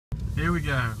here we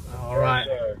go. All right.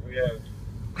 We have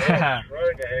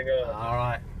trying to hang on. All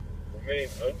right. Remain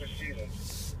undefeated.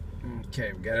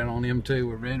 Okay, we got it on M2.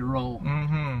 We're ready to roll.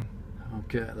 Mm-hmm.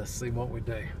 Okay, let's see what we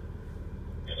do.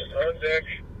 On deck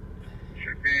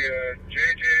should be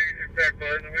JJ back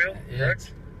behind the wheel,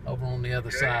 correct? Over on the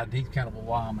other side. He's kind of a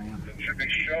wild man. It should be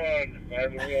Sean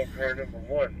behind the wheel, car number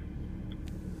 1.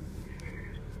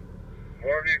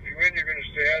 Marty, if you win, you're going to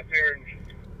stay out there and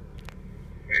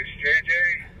face JJ.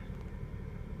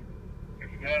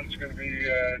 If not, it's going to be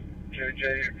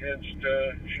JJ against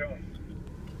Sean.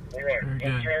 All right,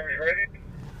 both drivers ready?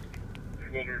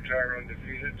 We'll retire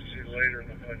undefeated to see later in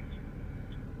the finals.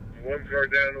 One car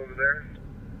down over there.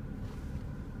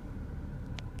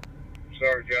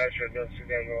 Sorry, Josh, I don't see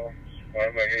that at all.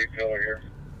 I'm my 8 pillar here.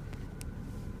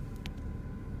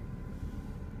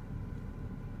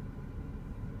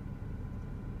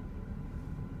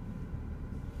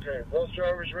 Okay, both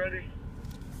drivers ready?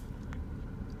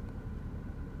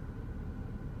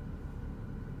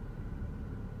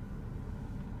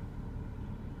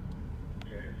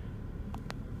 Okay.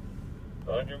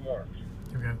 On your mark.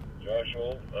 Okay. Josh,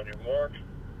 hold. On your mark.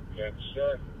 Get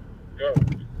set. Go.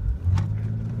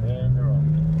 And they're on.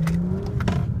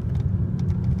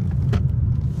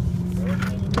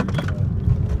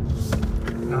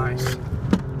 Nice.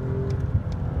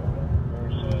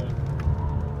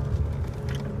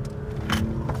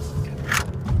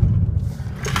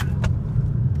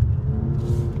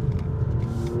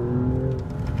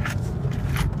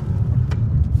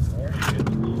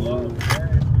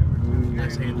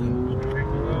 Nice handling.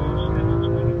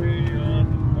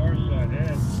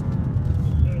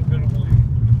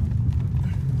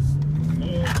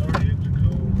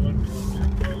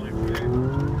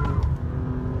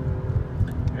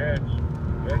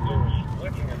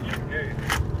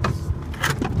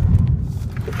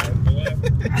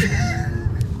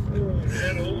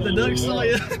 The duck saw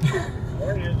you.